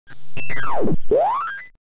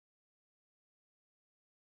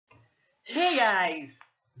Hey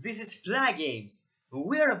guys, this is Flag Games.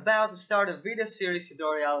 We're about to start a video series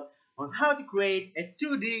tutorial on how to create a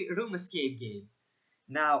 2D room escape game.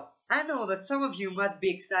 Now, I know that some of you might be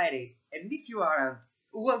excited, and if you aren't,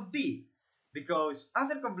 well be, because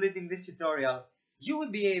after completing this tutorial, you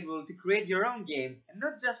will be able to create your own game and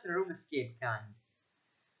not just a room escape kind.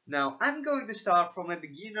 Now, I'm going to start from a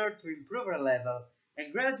beginner to improver level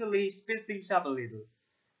and gradually speed things up a little,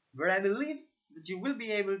 but I believe that you will be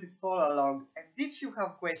able to follow along, and if you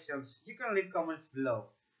have questions, you can leave comments below,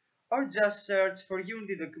 or just search for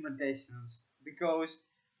Unity documentations, because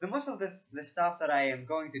the most of the stuff that I am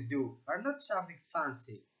going to do are not something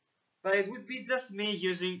fancy, but it would be just me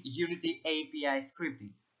using Unity API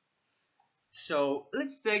scripting. So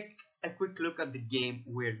let's take a quick look at the game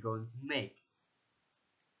we're going to make.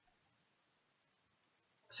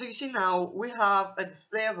 So you see now we have a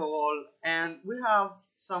display of a wall and we have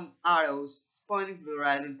some arrows pointing to the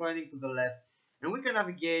right and pointing to the left, and we can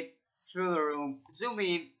navigate through the room, zoom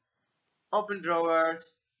in, open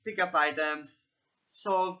drawers, pick up items,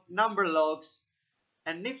 solve number locks,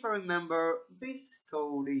 and if I remember, this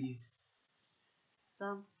code is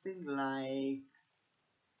something like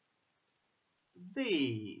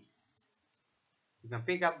this. You can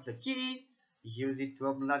pick up the key, use it to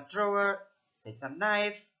open that drawer, take a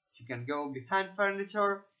knife, you can go behind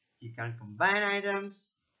furniture, you can combine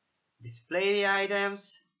items, display the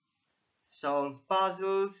items, solve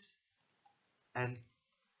puzzles, and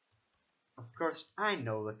of course I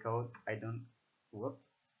know the code.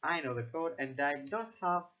 I know the code and I don't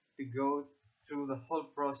have to go through the whole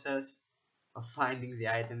process of finding the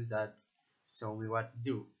items that show me what to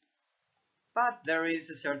do. But there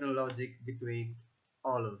is a certain logic between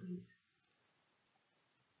all of these.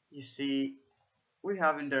 You see, we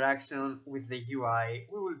have interaction with the UI.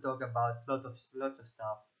 We will talk about lots of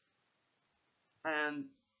stuff, and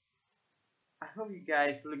I hope you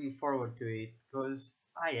guys looking forward to it, because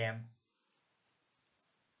I am,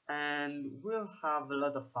 and we'll have a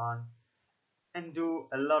lot of fun and do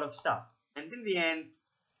a lot of stuff, and in the end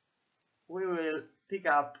we will pick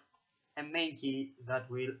up a main key that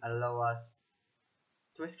will allow us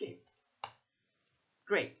to escape.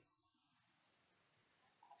 Great.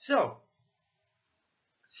 So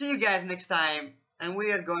see you guys next time, and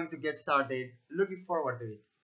we are going to get started. Looking forward to it.